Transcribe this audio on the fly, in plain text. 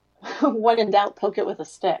when in doubt, poke it with a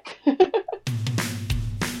stick.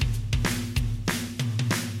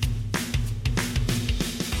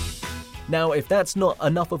 Now, if that's not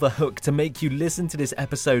enough of a hook to make you listen to this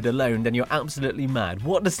episode alone, then you're absolutely mad.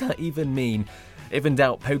 What does that even mean? If in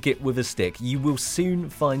doubt, poke it with a stick. You will soon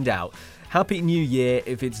find out. Happy New Year,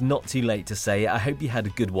 if it's not too late to say it. I hope you had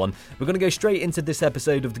a good one. We're going to go straight into this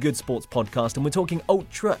episode of the Good Sports Podcast, and we're talking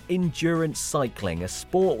ultra-endurance cycling, a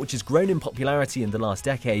sport which has grown in popularity in the last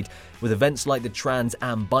decade, with events like the Trans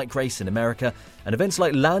Am bike race in America, and events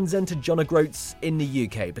like Land's End to John O'Groats in the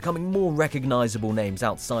UK, becoming more recognisable names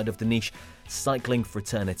outside of the niche cycling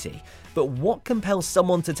fraternity. But what compels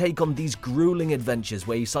someone to take on these gruelling adventures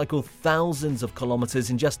where you cycle thousands of kilometres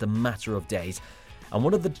in just a matter of days? And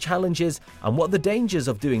what are the challenges and what are the dangers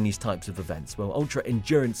of doing these types of events? Well,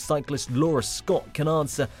 ultra-endurance cyclist Laura Scott can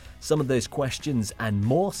answer some of those questions and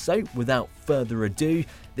more. So, without further ado,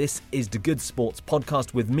 this is the Good Sports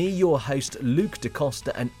Podcast with me, your host, Luke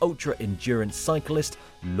DaCosta, and ultra-endurance cyclist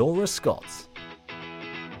Laura Scott.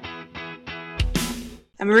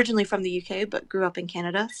 I'm originally from the UK, but grew up in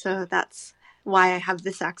Canada, so that's why I have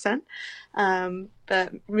this accent.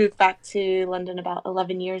 But moved back to London about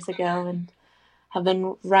 11 years ago and have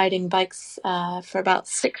been riding bikes for about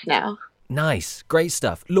 6 now. Nice, great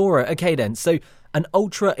stuff. Laura, okay then, so an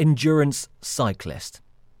ultra-endurance cyclist.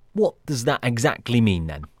 What does that exactly mean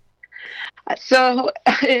then? So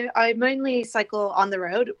I mainly cycle on the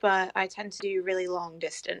road, but I tend to do really long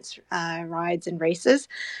distance rides and races.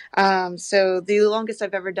 So the longest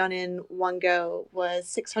I've ever done in one go was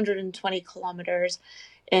 620 kilometers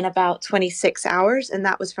in about 26 hours. And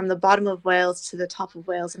that was from the bottom of Wales to the top of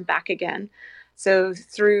Wales and back again. So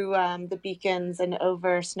through the Beacons and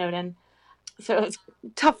over Snowdon. So it was a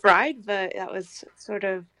tough ride, but that was sort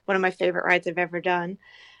of one of my favorite rides I've ever done.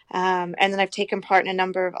 And then I've taken part in a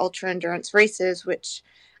number of ultra-endurance races, which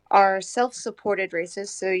are self-supported races.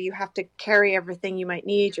 So you have to carry everything you might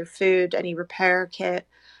need, your food, any repair kit.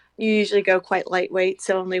 You usually go quite lightweight,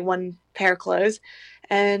 so only one pair of clothes.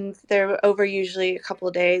 And they're over usually a couple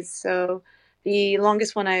of days. So the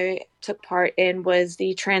longest one I took part in was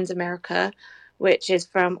the Trans America, which is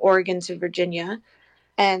from Oregon to Virginia.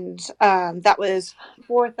 And that was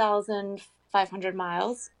 4,500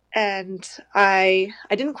 miles. And I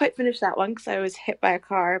didn't quite finish that one because I was hit by a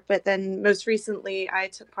car. But then most recently, I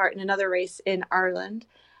took part in another race in Ireland,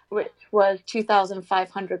 which was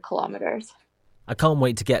 2,500 kilometers. I can't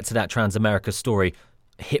wait to get to that Transamerica story,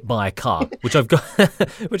 hit by a car, which I've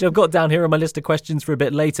got down here on my list of questions for a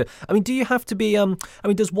bit later. I mean, do you have to be,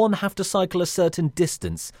 does one have to cycle a certain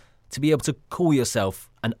distance to be able to call yourself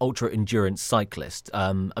an ultra-endurance cyclist?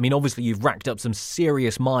 Obviously you've racked up some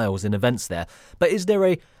serious miles in events there, but is there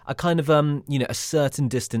a kind of, a certain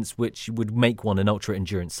distance which would make one an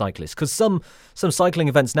ultra-endurance cyclist? Because some cycling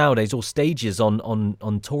events nowadays, or stages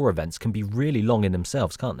on tour events, can be really long in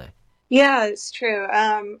themselves, can't they? Yeah, it's true.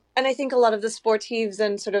 And I think a lot of the sportives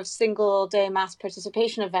and sort of single-day mass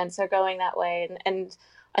participation events are going that way. And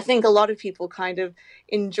I think a lot of people kind of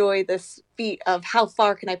enjoy this feat of how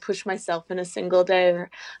far can I push myself in a single day.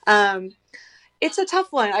 It's a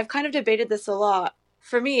tough one. I've kind of debated this a lot.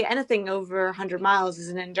 For me, anything over 100 miles is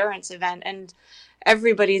an endurance event, and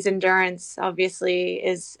everybody's endurance obviously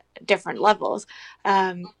is different levels.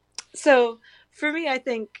 So for me, I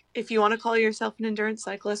think if you want to call yourself an endurance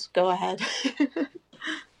cyclist, go ahead.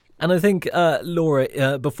 And I think,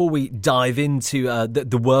 Laura, before we dive into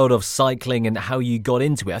the world of cycling and how you got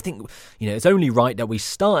into it, I think, it's only right that we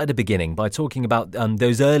start at the beginning by talking about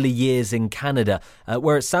those early years in Canada,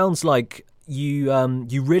 where it sounds like you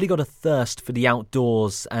really got a thirst for the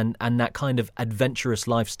outdoors and that kind of adventurous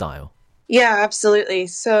lifestyle. Yeah, absolutely.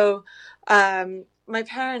 So my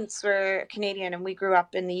parents were Canadian and we grew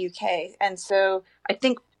up in the UK. And so I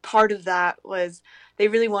think part of that was they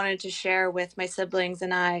really wanted to share with my siblings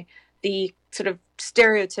and I the sort of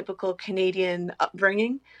stereotypical Canadian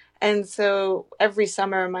upbringing. And so every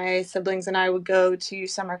summer, my siblings and I would go to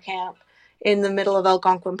summer camp in the middle of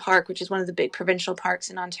Algonquin Park, which is one of the big provincial parks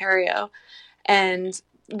in Ontario. And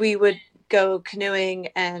we would go canoeing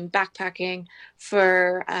and backpacking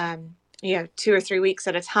for, 2 or 3 weeks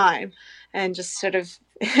at a time, and just sort of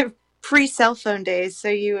pre-cell phone days. So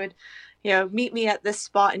you would meet me at this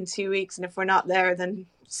spot in 2 weeks, and if we're not there, then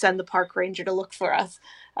send the park ranger to look for us.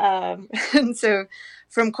 And so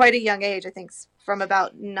from quite a young age, I think from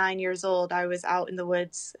about 9 years old, I was out in the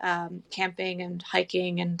woods, camping and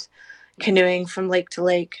hiking and canoeing from lake to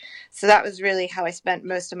lake. So that was really how I spent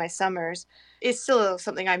most of my summers. It's still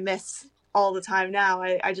something I miss all the time now.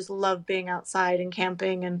 I just love being outside and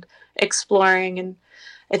camping and exploring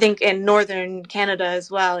I think in northern Canada as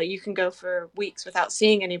well, you can go for weeks without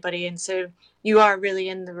seeing anybody. And so you are really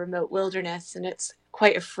in the remote wilderness, and it's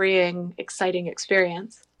quite a freeing, exciting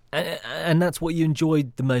experience. And that's what you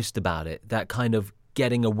enjoyed the most about it, that kind of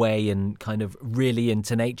getting away and kind of really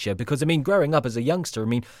into nature. Because, I mean, growing up as a youngster, I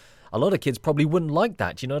mean, a lot of kids probably wouldn't like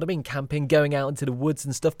that. Do you know what I mean? Camping, going out into the woods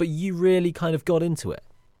and stuff, but you really kind of got into it.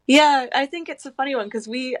 Yeah, I think it's a funny one because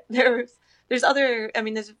there's other, I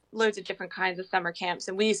mean, there's loads of different kinds of summer camps,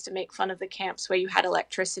 and we used to make fun of the camps where you had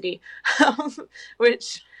electricity, um,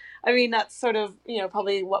 which, I mean, that's sort of,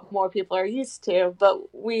 probably what more people are used to,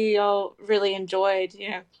 but we all really enjoyed,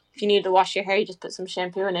 if you needed to wash your hair, you just put some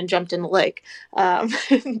shampoo in and jumped in the lake.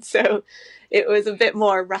 And so it was a bit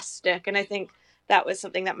more rustic, and I think that was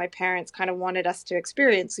something that my parents kind of wanted us to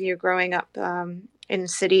experience, growing up in the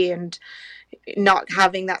city and not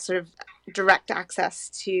having that sort of direct access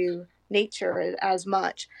to nature as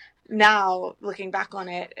much. Now, looking back on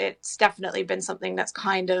it, it's definitely been something that's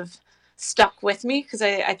kind of stuck with me because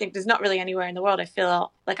I think there's not really anywhere in the world I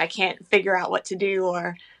feel like I can't figure out what to do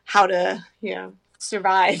or how to,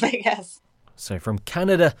 survive, I guess. So from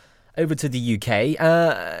Canada over to the UK,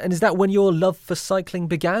 and is that when your love for cycling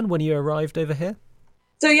began, when you arrived over here?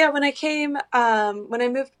 So yeah, when I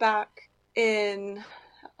moved back in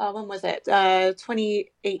when was it?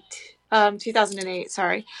 2008,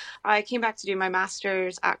 sorry. I came back to do my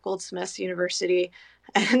master's at Goldsmiths University.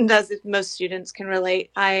 And as most students can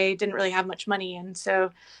relate, I didn't really have much money. And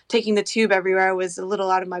so taking the tube everywhere was a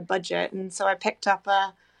little out of my budget. And so I picked up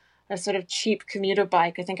a sort of cheap commuter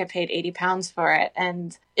bike. I think I paid £80 for it.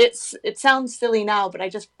 And it sounds silly now, but I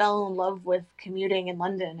just fell in love with commuting in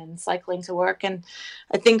London and cycling to work. And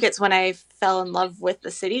I think it's when I fell in love with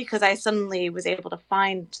the city because I suddenly was able to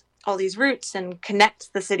find all these routes and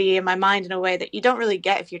connect the city in my mind in a way that you don't really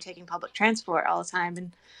get if you're taking public transport all the time,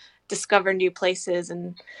 and discover new places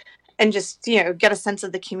and just get a sense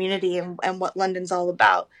of the community and what London's all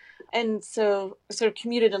about. And so I sort of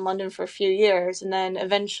commuted in London for a few years, and then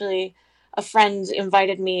eventually a friend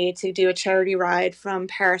invited me to do a charity ride from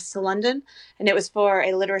Paris to London, and it was for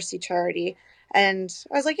a literacy charity. And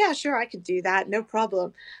I was like, yeah, sure, I could do that, no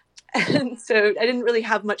problem. And so I didn't really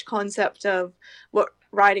have much concept of what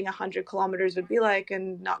riding 100 kilometers would be like,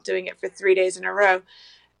 and not doing it for 3 days in a row.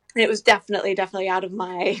 And it was definitely out of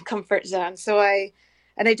my comfort zone.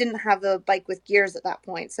 And I didn't have a bike with gears at that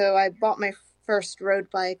point. So I bought my first road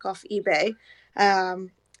bike off eBay.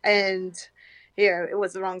 And, it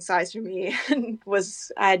was the wrong size for me and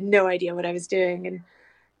I had no idea what I was doing. And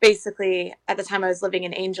basically at the time I was living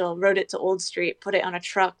in Angel, rode it to Old Street, put it on a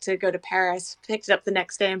truck to go to Paris, picked it up the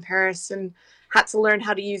next day in Paris, and had to learn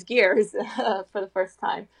how to use gears for the first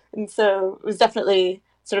time. And so it was definitely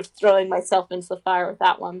sort of throwing myself into the fire with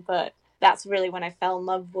that one. But that's really when I fell in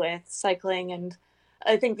love with cycling. And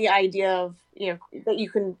I think the idea of, that you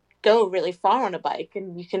can go really far on a bike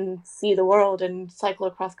and you can see the world and cycle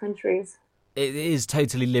across countries. It is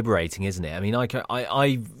totally liberating, isn't it? I mean,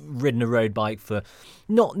 I've ridden a road bike for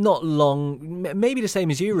not long, maybe the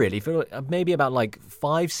same as you, really, for maybe about like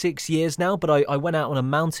 5-6 years now. But I went out on a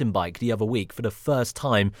mountain bike the other week for the first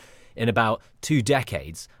time in about 2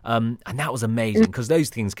 decades, and that was amazing because those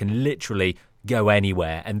things can literally go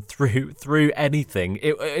anywhere and through anything.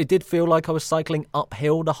 It did feel like I was cycling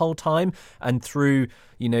uphill the whole time and through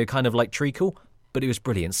kind of like treacle, but it was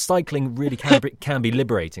brilliant. Cycling really can be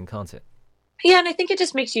liberating, can't it? Yeah, and I think it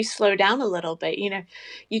just makes you slow down a little bit.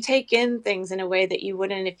 You take in things in a way that you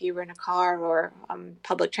wouldn't if you were in a car or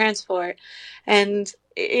public transport. And,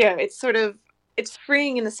 it's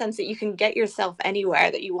freeing in the sense that you can get yourself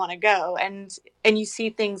anywhere that you want to go. And you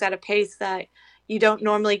see things at a pace that you don't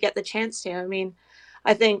normally get the chance to. I mean,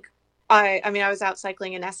 I think I was out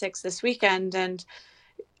cycling in Essex this weekend, and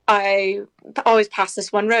I always pass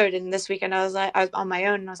this one road, and this weekend I was on my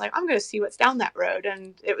own, and I was like, I'm going to see what's down that road,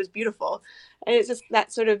 and it was beautiful. And it's just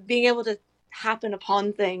that sort of being able to happen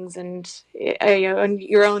upon things, and on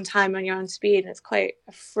your own time, on your own speed, and it's quite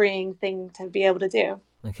a freeing thing to be able to do.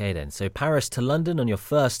 Okay then, so Paris to London on your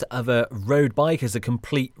first ever road bike as a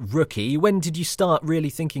complete rookie. When did you start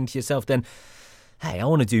really thinking to yourself then, hey, I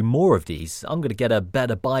want to do more of these. I'm going to get a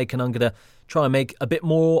better bike and I'm going to try and make a bit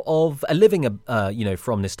more of a living,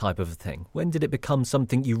 from this type of a thing? When did it become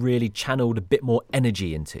something you really channeled a bit more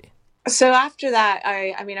energy into? So after that,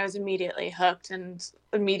 I was immediately hooked and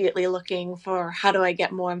immediately looking for how do I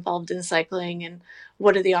get more involved in cycling and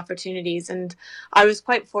what are the opportunities. And I was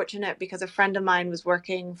quite fortunate because a friend of mine was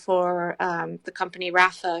working for the company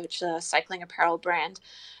Rafa, which is a cycling apparel brand.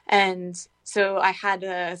 And so I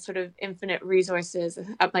had sort of infinite resources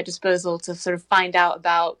at my disposal to sort of find out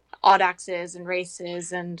about odd axes and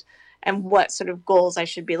races and and what sort of goals I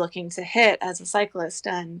should be looking to hit as a cyclist.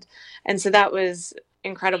 And so that was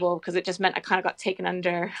incredible because it just meant I kind of got taken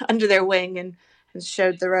under their wing and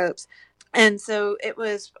showed the ropes. And so it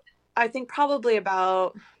was, I think, probably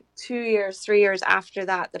about 2 years, 3 years after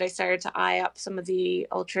that I started to eye up some of the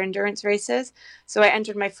ultra endurance races. So I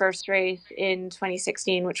entered my first race in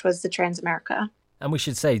 2016, which was the Transamerica. And we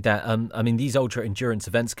should say that, I mean, these ultra endurance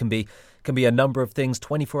events can be a number of things: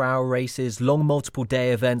 24-hour races, long multiple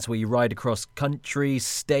day events where you ride across countries,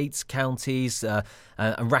 states, counties,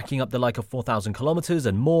 and racking up the like of 4,000 kilometers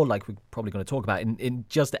and more, like we're probably going to talk about in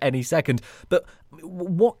just any second. But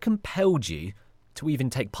what compelled you to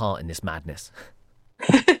even take part in this madness?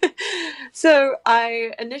 So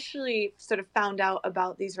I initially sort of found out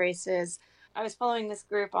about these races. I was following this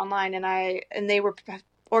group online, and they were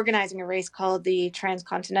organizing a race called the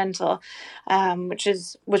Transcontinental,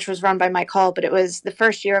 which was run by Mike Hall, but it was the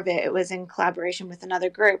first year of it. It was in collaboration with another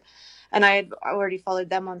group, and I had already followed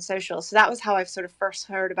them on social. So that was how I sort of first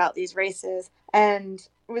heard about these races and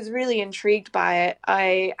was really intrigued by it.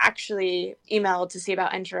 I actually emailed to see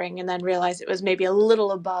about entering and then realized it was maybe a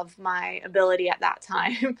little above my ability at that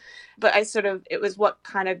time. But it was what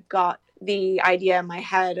kind of got the idea in my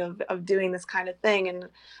head of doing this kind of thing, and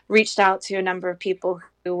reached out to a number of people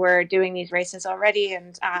who were doing these races already,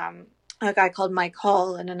 and a guy called Mike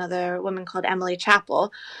Hall and another woman called Emily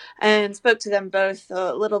Chappell, and spoke to them both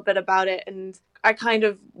a little bit about it. And I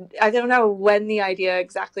don't know when the idea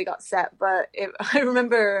exactly got set, but I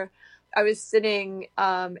remember I was sitting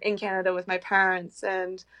in Canada with my parents,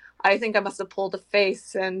 and I think I must have pulled a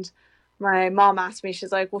face, and my mom asked me,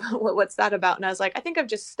 she's like, what's that about? And I was like, I think I've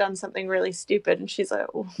just done something really stupid. And she's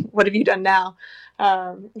like, well, what have you done now?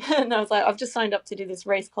 And I was like, I've just signed up to do this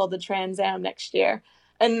race called the Trans Am next year.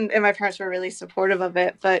 And my parents were really supportive of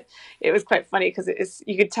it, but it was quite funny because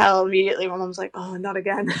you could tell immediately my mom's like, oh, not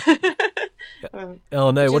again.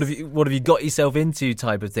 Oh no, what have you got yourself into,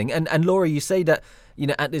 type of thing. And Laura, you say that,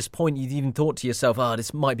 at this point you'd even thought to yourself,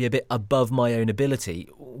 this might be a bit above my own ability.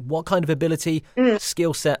 What kind of ability,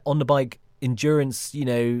 skill set on the bike, endurance,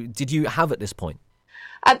 did you have at this point?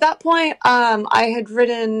 At that point, I had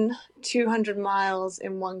ridden 200 miles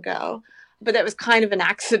in one go, but that was kind of an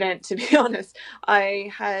accident, to be honest.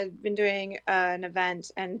 I had been doing an event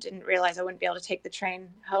and didn't realize I wouldn't be able to take the train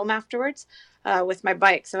home afterwards with my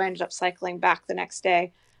bike, so I ended up cycling back the next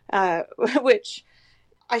day, which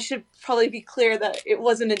I should probably be clear that it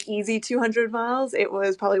wasn't an easy 200 miles. It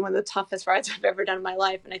was probably one of the toughest rides I've ever done in my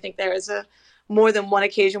life, and I think there is more than one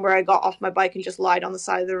occasion where I got off my bike and just lied on the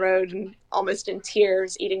side of the road and almost in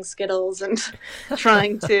tears, eating Skittles and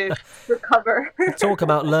trying to recover. Talk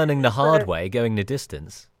about learning the hard way, going the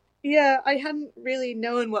distance. Yeah, I hadn't really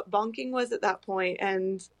known what bonking was at that point,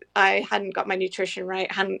 and I hadn't got my nutrition right,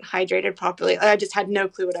 hadn't hydrated properly. I just had no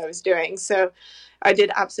clue what I was doing. So I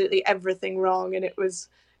did absolutely everything wrong, and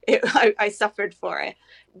I suffered for it.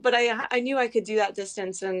 But I knew I could do that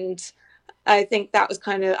distance, and I think that was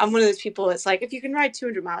I'm one of those people, it's like, if you can ride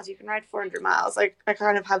 200 miles, you can ride 400 miles. Like, I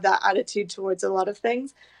kind of have that attitude towards a lot of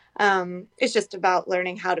things. It's just about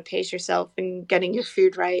learning how to pace yourself and getting your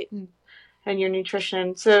food right and your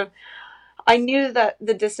nutrition. So I knew that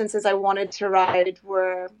the distances I wanted to ride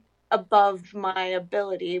were above my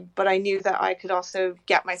ability, but I knew that I could also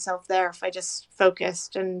get myself there if I just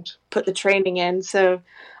focused and put the training in. So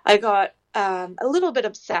I got a little bit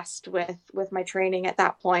obsessed with my training at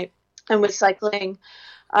that point. And with cycling,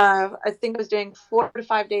 I think I was doing 4 to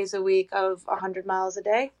 5 days a week of 100 miles a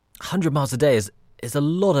day. 100 miles a day is a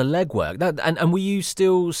lot of legwork. And were you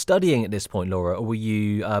still studying at this point, Laura, or were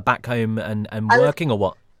you back home and working, or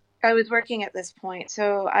what? I was working at this point.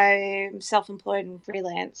 So I'm self-employed and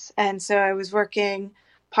freelance. And so I was working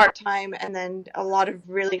part-time, and then a lot of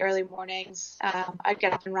really early mornings. I'd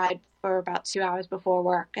get up and ride for about 2 hours before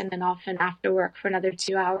work, and then often after work for another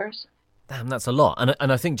 2 hours. Damn, that's a lot. And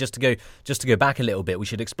I think just to go back a little bit, we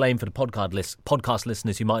should explain for the podcast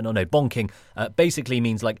listeners who might not know, bonking basically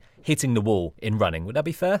means like hitting the wall in running. Would that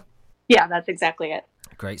be fair? Yeah, that's exactly it.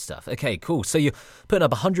 Great stuff. Okay, cool. So you're putting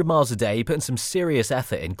up 100 miles a day, you're putting some serious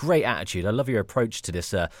effort in. Great attitude. I love your approach to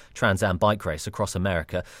this Trans Am bike race across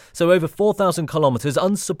America. So over 4,000 kilometers,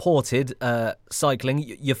 unsupported cycling,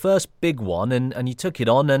 your first big one, and you took it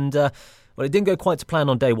on, and well, it didn't go quite to plan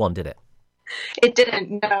on day one, did it? It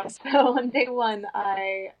didn't, no. So on day one,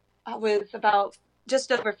 I was about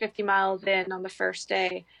just over 50 miles in on the first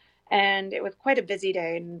day, and it was quite a busy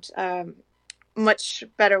day, and much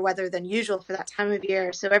better weather than usual for that time of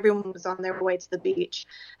year. So everyone was on their way to the beach,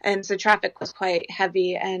 and so traffic was quite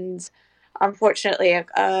heavy, and unfortunately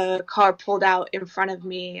a car pulled out in front of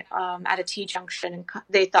me at a T-junction, and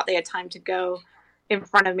they thought they had time to go in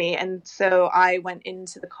front of me. And so I went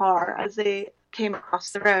into the car as they came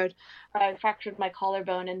across the road. I fractured my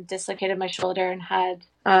collarbone and dislocated my shoulder and had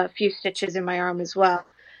a few stitches in my arm as well.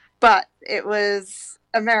 But it was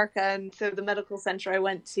America, and so the medical center I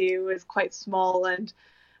went to was quite small, and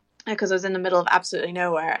because I was in the middle of absolutely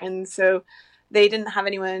nowhere. And so they didn't have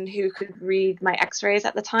anyone who could read my x-rays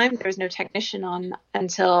at the time. There was no technician on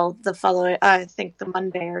until the following, I think the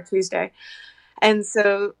Monday or Tuesday. And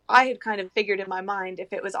so I had kind of figured in my mind,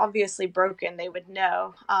 if it was obviously broken, they would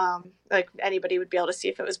know. Like anybody would be able to see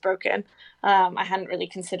if it was broken. I hadn't really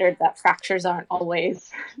considered that fractures aren't always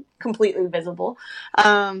completely visible.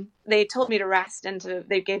 They told me to rest, and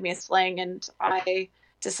they gave me a sling, and I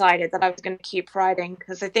decided that I was going to keep riding,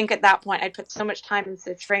 because I think at that point I'd put so much time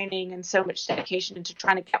into training and so much dedication into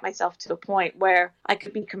trying to get myself to a point where I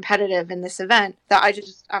could be competitive in this event, that I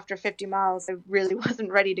just, after 50 miles, I really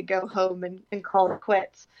wasn't ready to go home and call it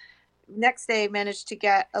quits. Next day, managed to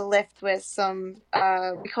get a lift with some,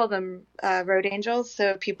 we call them road angels,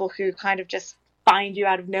 so people who kind of just find you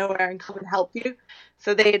out of nowhere and come and help you.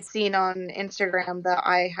 So they had seen on Instagram that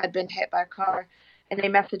I had been hit by a car, and they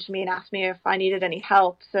messaged me and asked me if I needed any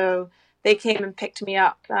help. So they came and picked me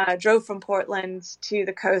up, drove from Portland to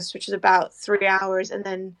the coast, which is about 3 hours, and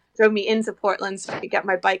then drove me into Portland so I could get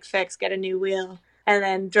my bike fixed, get a new wheel, and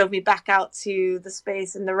then drove me back out to the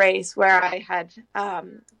space in the race where I had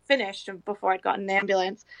finished before I'd gotten an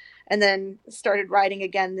ambulance, and then started riding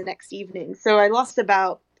again the next evening. So I lost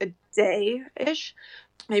about a day-ish,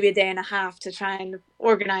 maybe a day and a half, to try and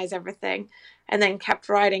organize everything, and then kept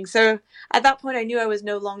riding. So at that point, I knew I was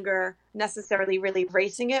no longer necessarily really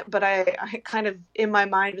racing it, but I kind of, in my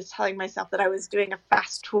mind, was telling myself that I was doing a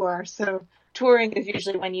fast tour. So touring is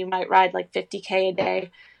usually when you might ride like 50K a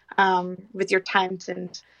day with your tent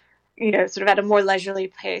and, sort of at a more leisurely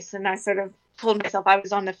pace. And I sort of told myself I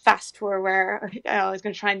was on a fast tour where I was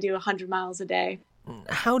going to try and do 100 miles a day.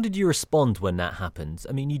 How did you respond when that happened?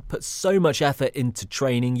 I mean, you'd put so much effort into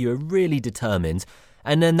training, you were really determined,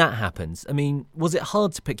 and then that happens. I mean, was it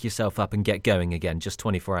hard to pick yourself up and get going again just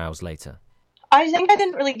 24 hours later? I think I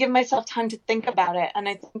didn't really give myself time to think about it. And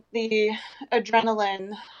I think the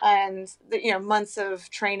adrenaline and the, months of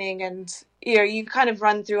training, and, you kind of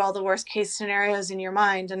run through all the worst case scenarios in your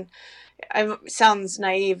mind. And it sounds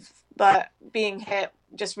naive, but being hit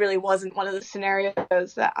just really wasn't one of the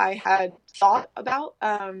scenarios that I had thought about.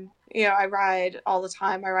 I ride all the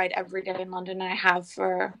time. I ride every day in London. I have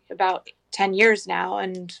for about 10 years now,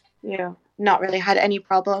 and, not really had any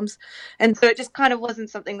problems. And so it just kind of wasn't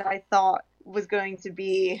something that I thought was going to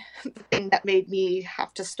be the thing that made me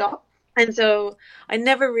have to stop. And so I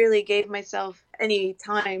never really gave myself any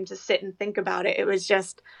time to sit and think about it. It was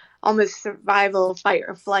just almost survival, fight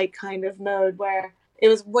or flight kind of mode, where it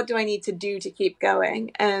was, what do I need to do to keep going?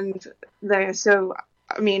 And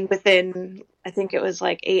within, I think it was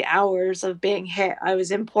like 8 hours of being hit, I was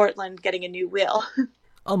in Portland getting a new wheel.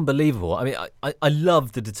 Unbelievable. I mean, I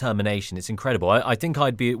love the determination. It's incredible. I think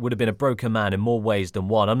would have been a broken man in more ways than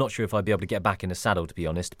one. I'm not sure if I'd be able to get back in the saddle, to be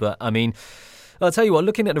honest. But, I mean, I'll tell you what,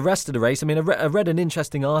 looking at the rest of the race, I mean, I read an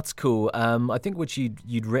interesting article, I think which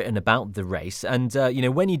you'd written about the race. And,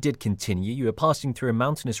 when you did continue, you were passing through a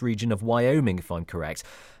mountainous region of Wyoming, if I'm correct.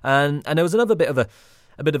 And there was another bit of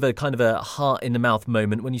a kind of a heart in the mouth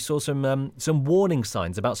moment when you saw some warning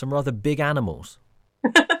signs about some rather big animals.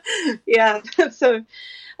 Yeah, so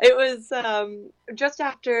it was just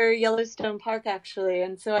after Yellowstone Park, actually.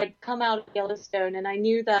 And so I'd come out of Yellowstone, and I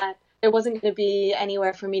knew that there wasn't going to be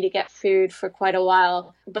anywhere for me to get food for quite a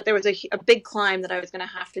while. But there was a big climb that I was going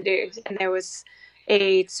to have to do. And there was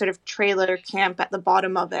a sort of trailer camp at the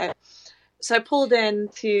bottom of it. So I pulled in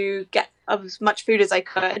to get as much food as I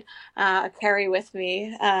could carry with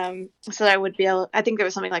me, so that I would be able, I think there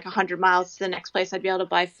was something like 100 miles to the next place I'd be able to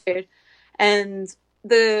buy food. And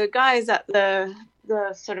the guys at the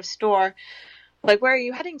sort of store, like, where are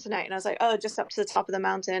you heading tonight? And I was like, oh, just up to the top of the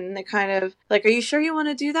mountain. And they kind of like, are you sure you want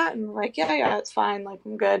to do that? And I'm like, yeah, it's fine. Like,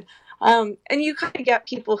 I'm good. And you kind of get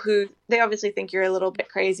people who, they obviously think you're a little bit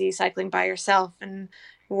crazy cycling by yourself and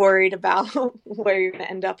worried about where you're going to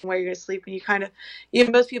end up and where you're going to sleep. And you kind of,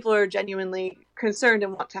 most people are genuinely concerned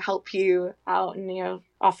and want to help you out and,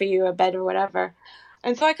 offer you a bed or whatever.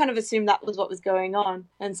 And so I kind of assumed that was what was going on.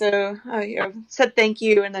 And so I said thank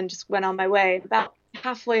you and then just went on my way. About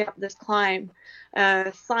halfway up this climb,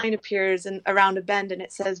 a sign appears around a bend, and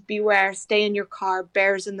it says, beware, stay in your car,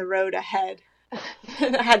 bears in the road ahead.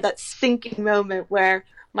 And I had that sinking moment where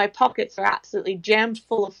my pockets are absolutely jammed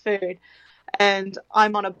full of food, and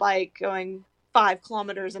I'm on a bike going 5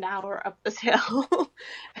 kilometers an hour up this hill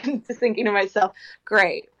and just thinking to myself,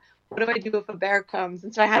 great. what do I do if a bear comes?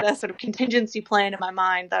 And so I had a sort of contingency plan in my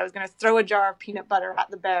mind that I was going to throw a jar of peanut butter at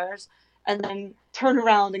the bears and then turn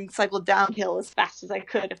around and cycle downhill as fast as I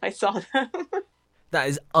could if I saw them. That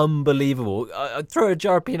is unbelievable. I'd throw a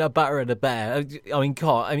jar of peanut butter at a bear. I mean,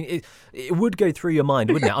 God, I mean, it would go through your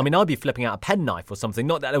mind, wouldn't it? I mean, I'd be flipping out a penknife or something.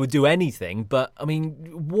 Not that I would do anything, but I mean,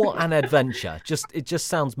 what an adventure! It just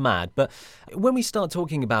sounds mad. But when we start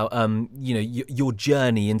talking about, your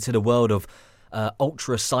journey into the world of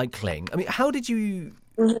ultra cycling, I mean, how did you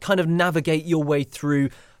kind of navigate your way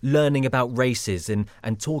through learning about races and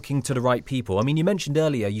talking to the right people? I mean, you mentioned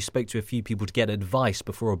earlier you spoke to a few people to get advice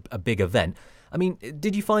before a big event. I mean,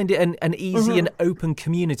 did you find it an easy and open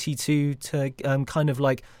community to kind of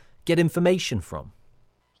like get information from?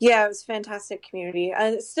 Yeah, it was a fantastic community.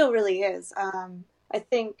 And it still really is. I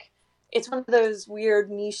think it's one of those weird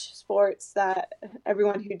niche sports that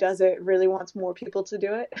everyone who does it really wants more people to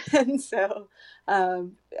do it. And so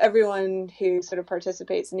everyone who sort of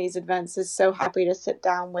participates in these events is so happy to sit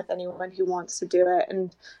down with anyone who wants to do it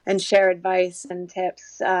and share advice and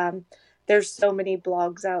tips. There's so many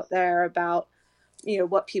blogs out there about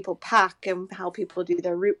what people pack and how people do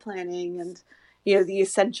their route planning and the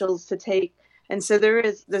essentials to take, and so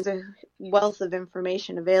there's a wealth of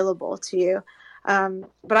information available to you,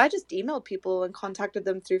 but I just emailed people and contacted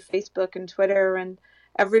them through Facebook and Twitter, and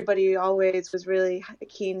everybody always was really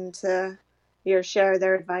keen to share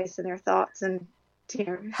their advice and their thoughts and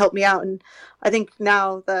to help me out. And I think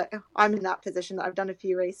now that I'm in that position, that I've done a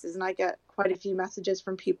few races and I get quite a few messages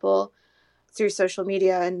from people through social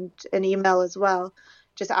media and an email as well,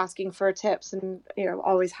 just asking for tips, and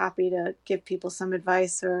always happy to give people some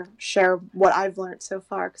advice or share what I've learned so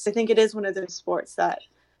far, because I think it is one of those sports that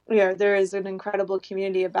there is an incredible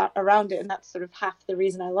community around it, and that's sort of half the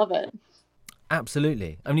reason I love it.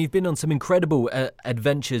 Absolutely. I mean, you've been on some incredible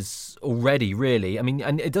adventures already, really. I mean,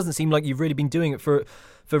 and it doesn't seem like you've really been doing it for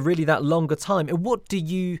really that longer time. And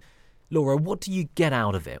Laura, what do you get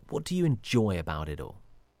out of it? What do you enjoy about it all?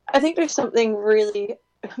 I think there's something really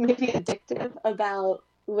maybe addictive about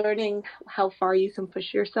learning how far you can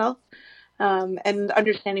push yourself, and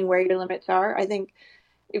understanding where your limits are. I think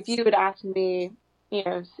if you had asked me,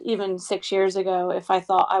 even 6 years ago, if I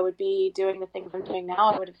thought I would be doing the things I'm doing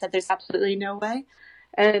now, I would have said there's absolutely no way.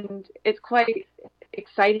 And it's quite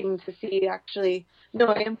exciting to see, actually, no,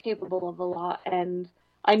 I am capable of a lot, and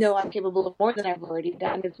I know I'm capable of more than I've already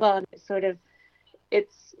done as well. And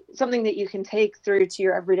it's something that you can take through to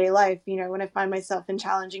your everyday life. When I find myself in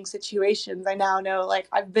challenging situations, I now know, like,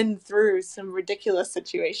 I've been through some ridiculous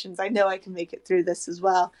situations. I know I can make it through this as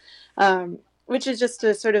well, which is just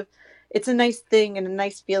it's a nice thing and a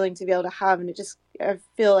nice feeling to be able to have. And I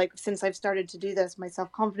feel like since I've started to do this, my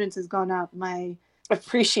self-confidence has gone up. My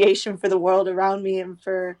appreciation for the world around me and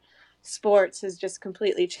for sports has just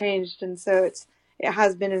completely changed. And so it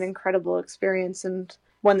has been an incredible experience, and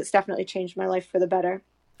one that's definitely changed my life for the better.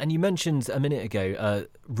 And you mentioned a minute ago,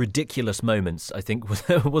 ridiculous moments, I think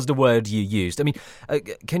was the word you used. I mean,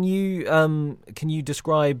 can you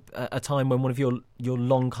describe a time when one of your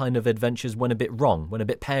long kind of adventures went a bit wrong, went a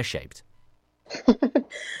bit pear-shaped?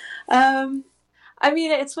 I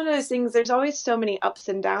mean, it's one of those things, there's always so many ups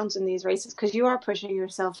and downs in these races because you are pushing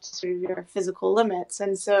yourself to sort of your physical limits.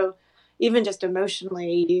 And so even just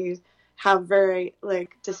emotionally, you have very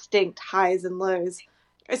distinct highs and lows.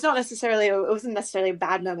 It wasn't necessarily a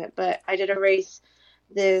bad moment, but I did a race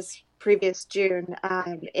this previous June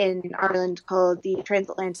in Ireland called the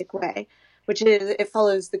Transatlantic Way, it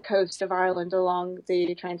follows the coast of Ireland along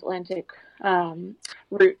the transatlantic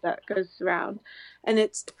route that goes around. And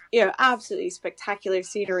it's, absolutely spectacular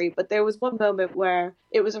scenery. But there was one moment where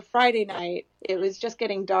it was a Friday night, it was just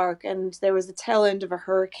getting dark, and there was the tail end of a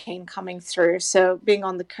hurricane coming through. So being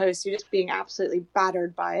on the coast, you're just being absolutely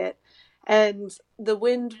battered by it. And the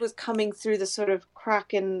wind was coming through the sort of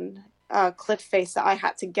crack in cliff face that I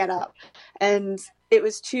had to get up. And it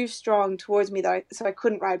was too strong towards me, so I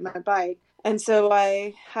couldn't ride my bike. And so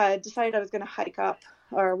I had decided I was going to hike up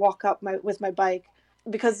or walk up with my bike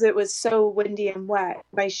because it was so windy and wet.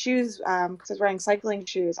 My shoes, because I was wearing cycling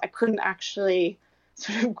shoes, I couldn't actually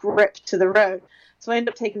sort of grip to the road. So I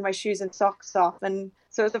ended up taking my shoes and socks off. And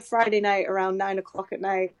so it was a Friday night around 9 o'clock at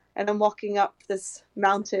night. And I'm walking up this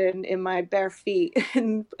mountain in my bare feet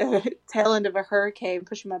in the tail end of a hurricane,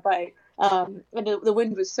 pushing my bike. And the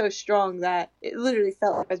wind was so strong that it literally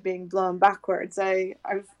felt like I was being blown backwards.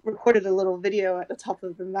 I've recorded a little video at the top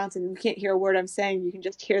of the mountain. You can't hear a word I'm saying. You can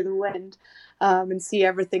just hear the wind and see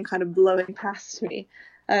everything kind of blowing past me.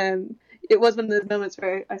 It was one of those moments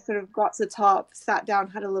where I sort of got to the top, sat down,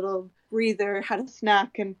 had a little breather, had a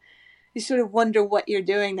snack, and you sort of wonder what you're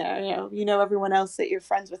doing there. Everyone else that you're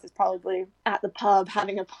friends with is probably at the pub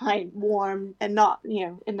having a pint, warm, and not,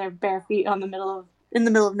 in their bare feet in the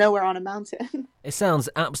middle of nowhere on a mountain. It sounds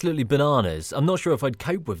absolutely bananas. I'm not sure if I'd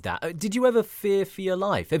cope with that. Did you ever fear for your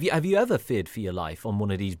life? Have you ever feared for your life on one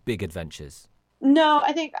of these big adventures? No,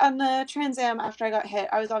 I think on the Trans Am after I got hit,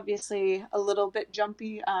 I was obviously a little bit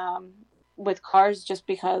jumpy with cars just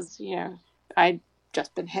because, I'd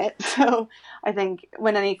just been hit. So I think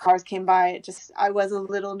when any cars came by, I was a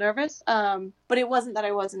little nervous. But it wasn't that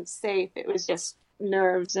I wasn't safe. It was just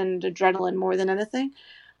nerves and adrenaline more than anything.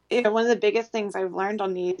 One of the biggest things I've learned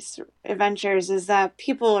on these adventures is that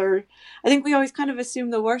I think we always kind of assume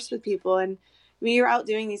the worst with people. And when you're out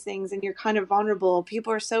doing these things and you're kind of vulnerable,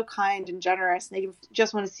 people are so kind and generous, and they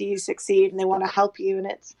just want to see you succeed and they want to help you.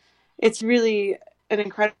 And it's really an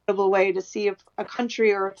incredible way to see a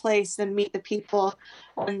country or a place and meet the people.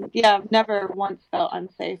 And yeah, I've never once felt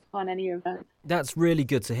unsafe on any event. That's really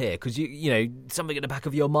good to hear, because something in the back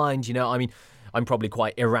of your mind, I mean, I'm probably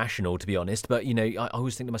quite irrational, to be honest, but, I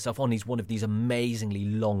always think to myself, on one of these amazingly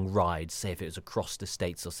long rides, say if it was across the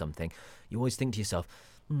states or something, you always think to yourself,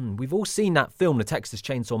 we've all seen that film, The Texas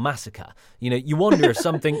Chainsaw Massacre. You wonder if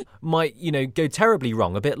something might, go terribly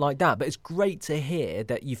wrong, a bit like that. But it's great to hear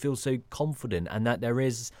that you feel so confident, and that there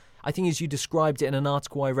is, I think as you described it in an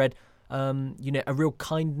article I read, a real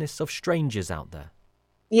kindness of strangers out there.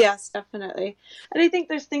 Yes, definitely. And I think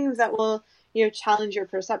there's things that will, challenge your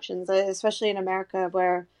perceptions, especially in America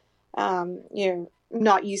where you're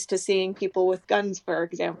not used to seeing people with guns, for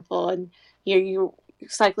example. And you're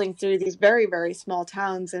cycling through these very, very small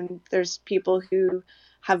towns, and there's people who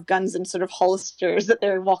have guns in sort of holsters that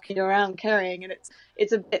they're walking around carrying. And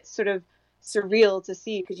it's a bit sort of surreal to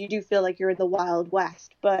see, because you do feel like you're in the Wild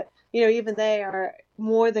West. But, even they are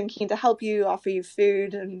more than keen to help you, offer you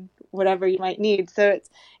food and whatever you might need. So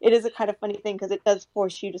it is a kind of funny thing, because it does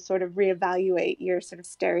force you to sort of reevaluate your sort of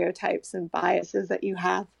stereotypes and biases that you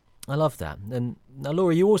have. I love that. And now,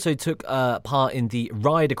 Laura, you also took part in the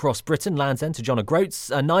ride across Britain, Land's End to John O'Groats,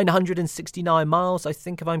 969 miles, I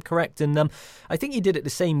think, if I'm correct. And I think you did it the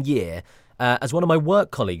same year as one of my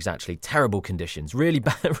work colleagues, actually. Terrible conditions, really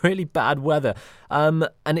bad weather. And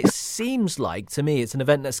it seems like, to me, it's an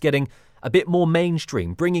event that's getting a bit more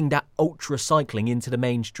mainstream, bringing that ultra cycling into the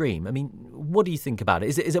mainstream. I mean, what do you think about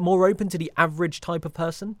it? Is it more open to the average type of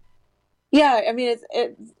person? Yeah, I mean,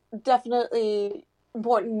 it's definitely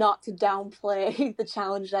important not to downplay the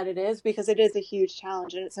challenge that it is, because it is a huge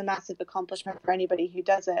challenge and it's a massive accomplishment for anybody who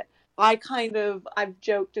does it. I've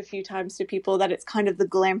joked a few times to people that it's kind of the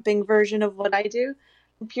glamping version of what I do,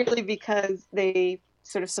 purely because they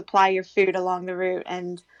sort of supply your food along the route.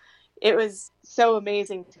 And it was so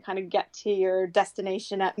amazing to kind of get to your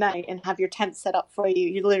destination at night and have your tent set up for you.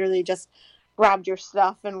 You literally just grabbed your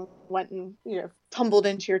stuff and went and, tumbled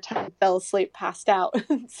into your tent, fell asleep, passed out.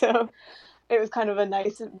 So it was kind of a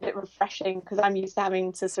nice bit refreshing, because I'm used to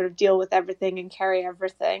having to sort of deal with everything and carry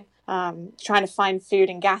everything, trying to find food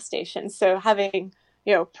in gas stations. So having,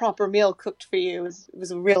 proper meal cooked for you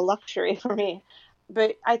was a real luxury for me.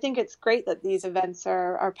 But I think it's great that these events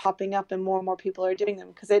are popping up and more people are doing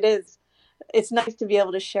them, because it's nice to be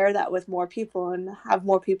able to share that with more people and have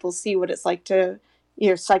more people see what it's like to,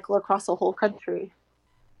 cycle across a whole country.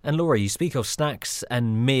 And Laura, you speak of snacks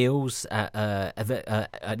and meals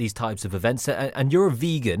at these types of events, and you're a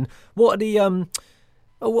vegan. What are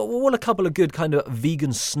a couple of good kind of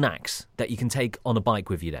vegan snacks that you can take on a bike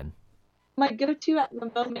with you then? My go-to at the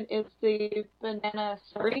moment is the banana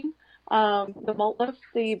serene, the malt loaf.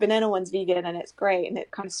 The banana one's vegan and it's great, and it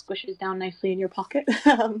kind of squishes down nicely in your pocket.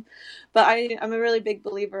 But I'm a really big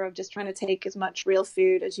believer of just trying to take as much real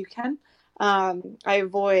food as you can. I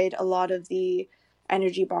avoid a lot of the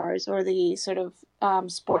energy bars or the sort of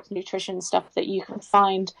sports nutrition stuff that you can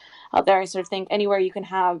find out there. I sort of think anywhere you can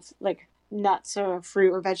have like nuts or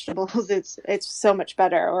fruit or vegetables, it's so much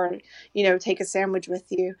better. Or, take a sandwich with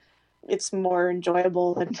you. It's more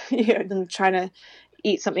enjoyable than trying to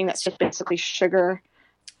eat something that's just basically sugar.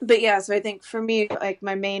 But yeah, so I think for me, like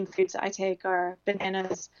my main foods that I take are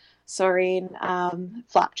bananas, sorrel,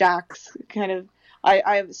 flapjacks, kind of.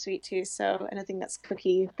 I have a sweet tooth, so anything that's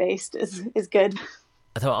cookie based is good.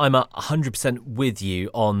 So I'm 100% with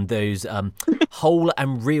you on those whole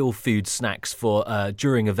and real food snacks for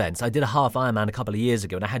during events. I did a half Ironman a couple of years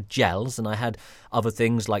ago, and I had gels, and I had other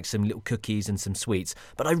things like some little cookies and some sweets.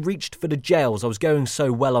 But I reached for the gels. I was going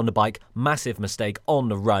so well on the bike. Massive mistake on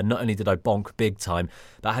the run. Not only did I bonk big time,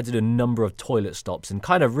 but I had to do a number of toilet stops and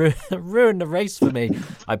kind of ruin the race for me.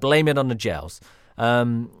 I blame it on the gels.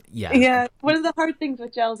 Yeah. Yeah, one of the hard things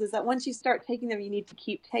with gels is that once you start taking them, you need to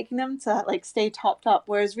keep taking them to like stay topped up.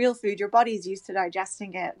 Whereas real food, your body's used to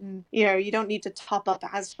digesting it, and you don't need to top up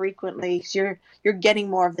as frequently because you're getting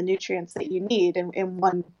more of the nutrients that you need in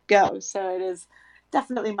one go. So it is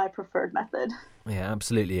definitely my preferred method. Yeah,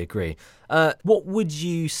 absolutely agree. What would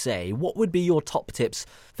you say? What would be your top tips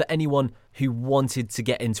for anyone who wanted to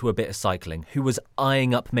get into a bit of cycling, who was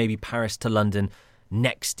eyeing up maybe Paris to London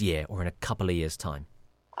next year or in a couple of years' time?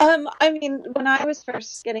 I mean, when I was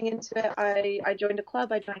first getting into it, I joined a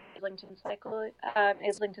club. I joined Islington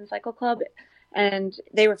Cycle Club, and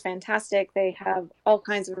they were fantastic. They have all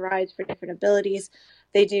kinds of rides for different abilities.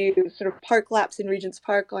 They do sort of park laps in Regent's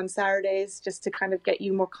Park on Saturdays just to kind of get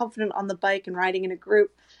you more confident on the bike and riding in a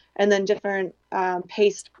group, and then different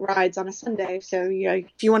paced rides on a Sunday. So,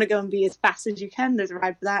 if you want to go and be as fast as you can, there's a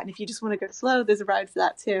ride for that. And if you just want to go slow, there's a ride for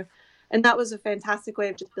that too. And that was a fantastic way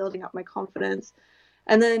of just building up my confidence.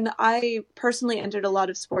 And then I personally entered a lot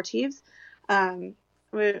of sportives and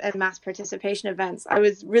mass participation events. I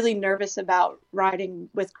was really nervous about riding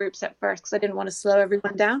with groups at first because I didn't want to slow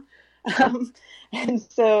everyone down. And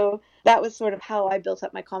so that was sort of how I built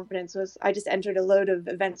up my confidence. Was I just entered a load of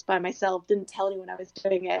events by myself, didn't tell anyone I was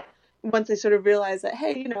doing it. Once I sort of realized that,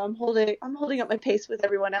 hey, I'm holding up my pace with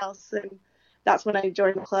everyone else, and that's when I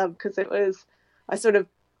joined the club, because I sort of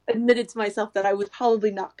admitted to myself that I was probably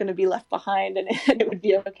not going to be left behind, and it would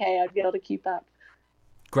be okay. I'd be able to keep up.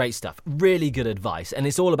 Great stuff. Really good advice. And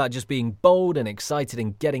it's all about just being bold and excited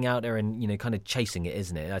and getting out there and, kind of chasing it,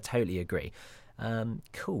 isn't it? I totally agree.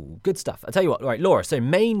 Cool. Good stuff. I'll tell you what. All right, Laura, so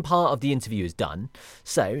main part of the interview is done.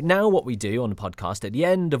 So now what we do on the podcast at the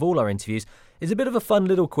end of all our interviews is a bit of a fun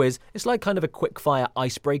little quiz. It's like kind of a quick fire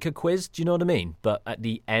icebreaker quiz. Do you know what I mean? But at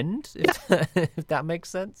the end, if that makes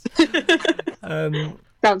sense.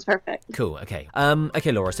 Sounds perfect. Cool. Okay.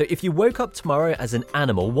 Okay, Laura. So if you woke up tomorrow as an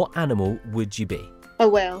animal, what animal would you be? A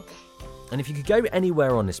whale. And if you could go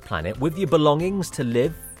anywhere on this planet with your belongings to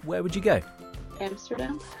live, where would you go?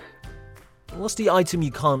 Amsterdam. What's the item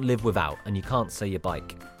you can't live without, and you can't say your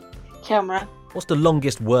bike? Camera. What's the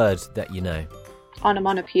longest word that you know?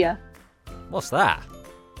 Onomatopoeia. What's that?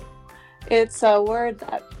 It's a word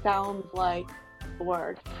that sounds like a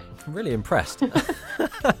word. I'm really impressed.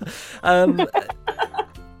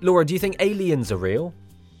 Laura, do you think aliens are real?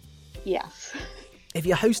 Yes. If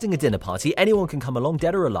you're hosting a dinner party, anyone can come along,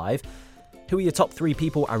 dead or alive. Who are your top 3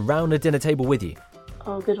 people around a dinner table with you?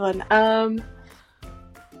 Oh, good one.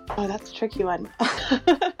 Oh, that's a tricky one.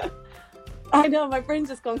 I know, my brain's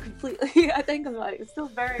just gone completely. I think I'm it's still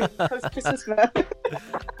very post-Christmas mode.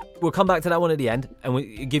 We'll come back to that one at the end, and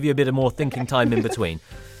we'll give you a bit of more thinking time in between.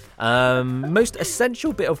 Most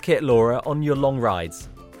essential bit of kit, Laura, on your long rides?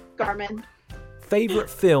 Garmin. Favourite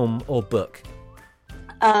film or book?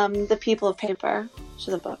 The People of Paper, which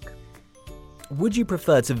is a book. Would you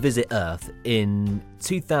prefer to visit Earth in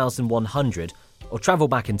 2100 or travel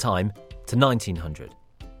back in time to 1900?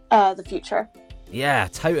 The future. Yeah,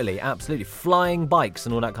 totally, absolutely. Flying bikes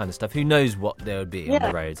and all that kind of stuff. Who knows what there would be on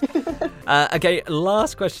the roads. Okay,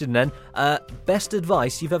 last question then. Best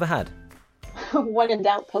advice you've ever had? When in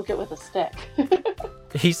doubt, poke it with a stick.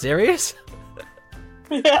 Are you serious?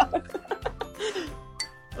 Yeah.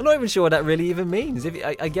 I'm not even sure what that really even means.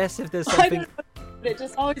 I guess if there's something... It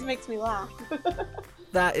just always makes me laugh.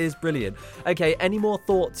 That is brilliant. Okay, any more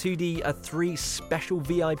thought to the 3 special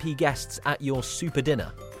VIP guests at your super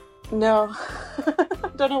dinner? No.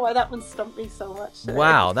 Don't know why that one stumped me so much today.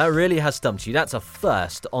 Wow, that really has stumped you. That's a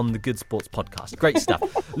first on the Good Sports podcast. Great stuff.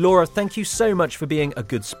 Laura, thank you so much for being a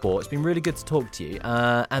good sport. It's been really good to talk to you.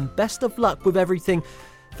 And best of luck with everything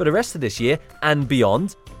for the rest of this year and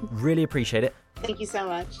beyond. Really appreciate it. Thank you so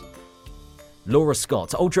much. Laura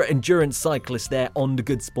Scott, ultra-endurance cyclist there on the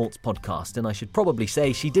Good Sports podcast. And I should probably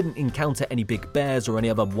say she didn't encounter any big bears or any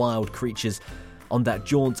other wild creatures on that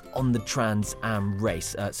jaunt on the Trans Am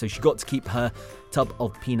race. So she got to keep her tub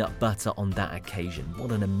of peanut butter on that occasion.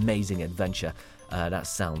 What an amazing adventure that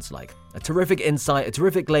sounds like. A terrific insight, a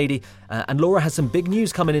terrific lady. And Laura has some big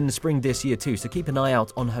news coming in the spring this year too. So keep an eye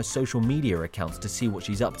out on her social media accounts to see what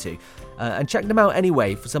she's up to. And check them out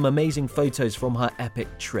anyway for some amazing photos from her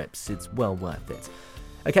epic trips. It's well worth it.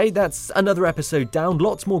 Okay, that's another episode down.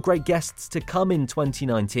 Lots more great guests to come in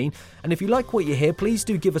 2019. And if you like what you hear, please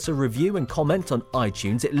do give us a review and comment on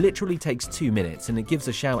iTunes. It literally takes 2 minutes and it gives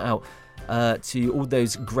a shout out to all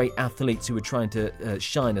those great athletes who are trying to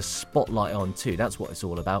shine a spotlight on too. That's what it's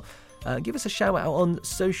all about. Give us a shout out on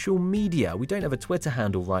social media. We don't have a Twitter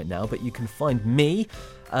handle right now, but you can find me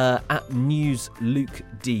at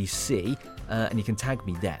NewsLukeDC and you can tag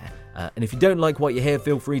me there. And if you don't like what you hear,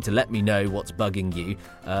 feel free to let me know what's bugging you.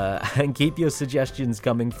 And keep your suggestions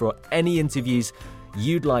coming for any interviews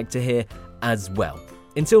you'd like to hear as well.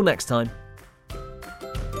 Until next time,